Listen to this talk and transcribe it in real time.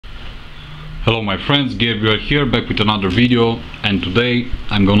Hello my friends, Gabriel here, back with another video, and today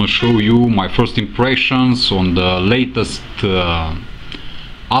I'm gonna show you my first impressions on the latest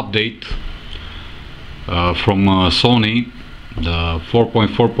update from Sony, the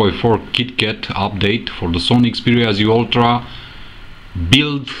 4.4.4 KitKat update for the Sony Xperia Z Ultra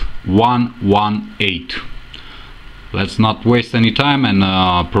build 1.1.8. Let's not waste any time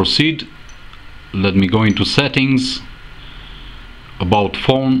and proceed. Let me go into settings, about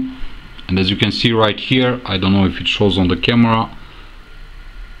phone. And as you can see right here, I don't know if it shows on the camera,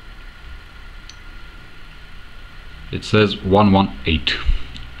 it says 1.1.8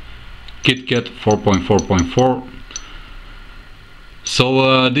 KitKat 4.4.4.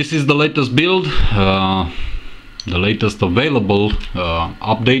 So this is the latest build, the latest available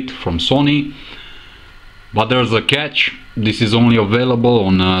update from Sony, but there's a catch. This is only available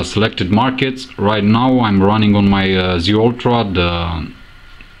on selected markets. Right now I'm running on my Z Ultra the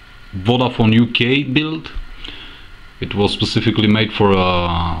Vodafone UK build. It was specifically made for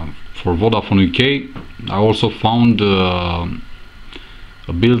Vodafone UK. I also found a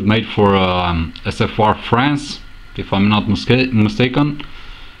build made for SFR France, if I'm not mistaken.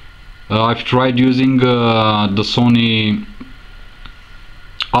 I've tried using the Sony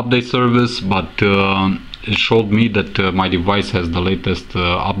update service, but it showed me that my device has the latest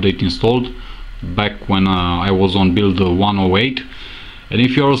update installed back when I was on build 1.0.8. And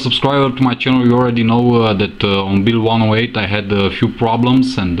if you're a subscriber to my channel, you already know that on build 1.0.8 I had a few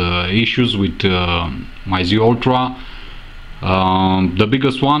problems and issues with my Z Ultra. The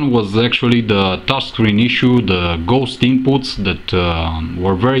biggest one was actually the touchscreen issue, the ghost inputs that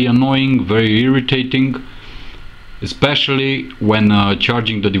were very annoying, very irritating, especially when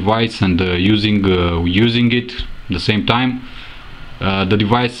charging the device and using it at the same time. The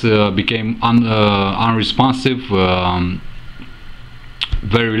device became unresponsive,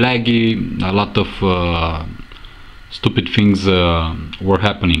 very laggy, a lot of stupid things were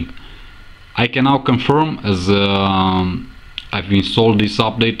happening. I can now confirm, as I've installed this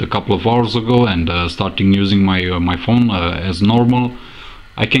update a couple of hours ago and starting using my phone as normal,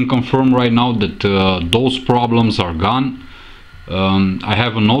 I can confirm right now that those problems are gone. I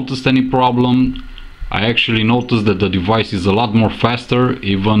haven't noticed any problem. I actually noticed that the device is a lot more faster,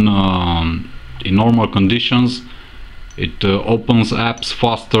 even in normal conditions. It opens apps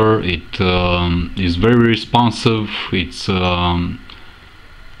faster, it is very responsive, it's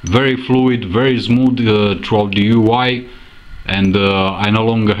very fluid, very smooth throughout the UI, and I no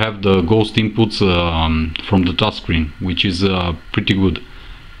longer have the ghost inputs from the touchscreen, which is pretty good.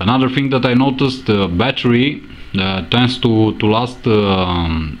 Another thing that I noticed, the battery tends to last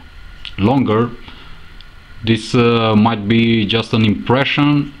longer. This might be just an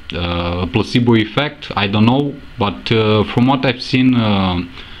impression, a placebo effect, I don't know, but from what I've seen,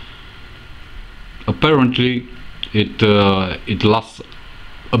 apparently it lasts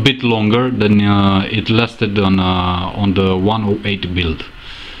a bit longer than it lasted on the 1.0.8 build.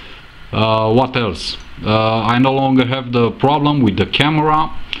 What else? I no longer have the problem with the camera.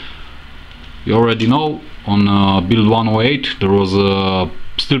 You already know, on build 1.0.8 there was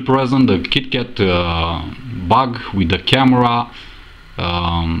still present the KitKat bug with the camera,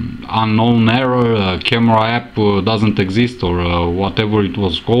 unknown error, camera app doesn't exist, or whatever it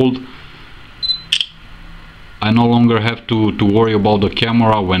was called. I no longer have to worry about the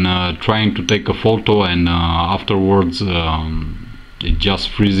camera when trying to take a photo, and afterwards it just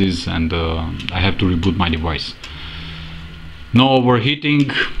freezes and I have to reboot my device. No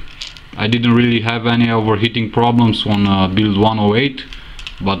overheating. I didn't really have any overheating problems on build 1.0.8,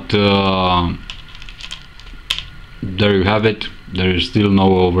 but there you have it. There is still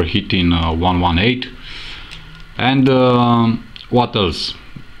no overheating 1.1.8. And what else?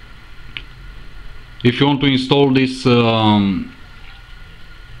 If you want to install this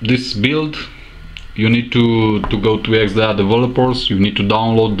this build, you need to go to XDA developers. You need to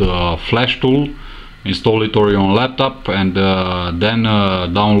download the Flash tool, install it on your own laptop, and then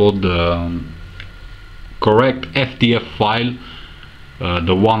download the correct FTF file,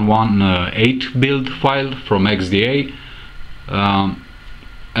 the 1.1.8 build file from XDA,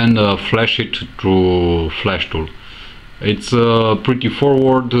 and flash it through Flash tool. It's a pretty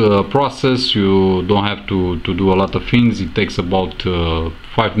forward process. You don't have to do a lot of things. It takes about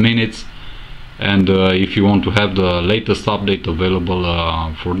 5 minutes, and if you want to have the latest update available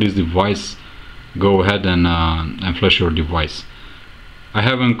for this device, go ahead and flash your device. I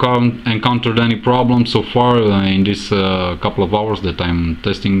haven't encountered any problems so far in this couple of hours that I'm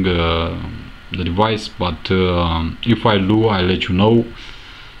testing the device, but if I do, I'll let you know.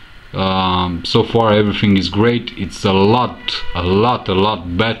 So far everything is great. It's a lot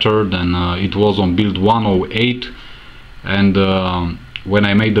better than it was on build 108, and when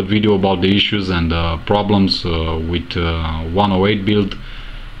I made the video about the issues and problems with 108 build,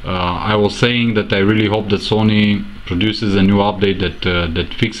 I was saying that I really hope that Sony produces a new update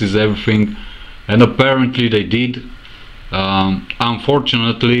that fixes everything, and apparently they did.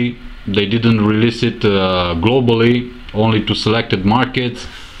 Unfortunately, they didn't release it globally, only to selected markets.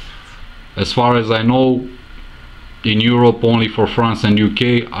 As far as I know, in Europe only for France and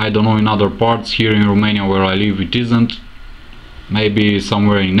UK. I don't know in other parts. Here in Romania where I live it isn't. Maybe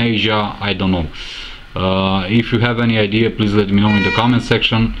somewhere in Asia, I don't know. If you have any idea, please let me know in the comment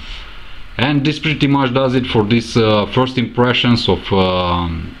section. And this pretty much does it for this first impressions of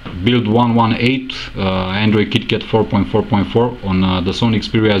build 118 Android KitKat 4.4.4 on the Sony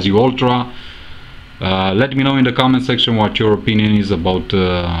Xperia Z Ultra. Let me know in the comment section what your opinion is about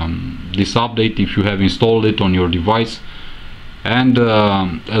this update, if you have installed it on your device. And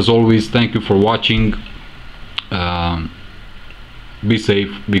as always, thank you for watching. Be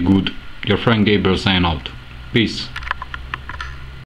safe, be good. Your friend Gabriel signing out. Peace.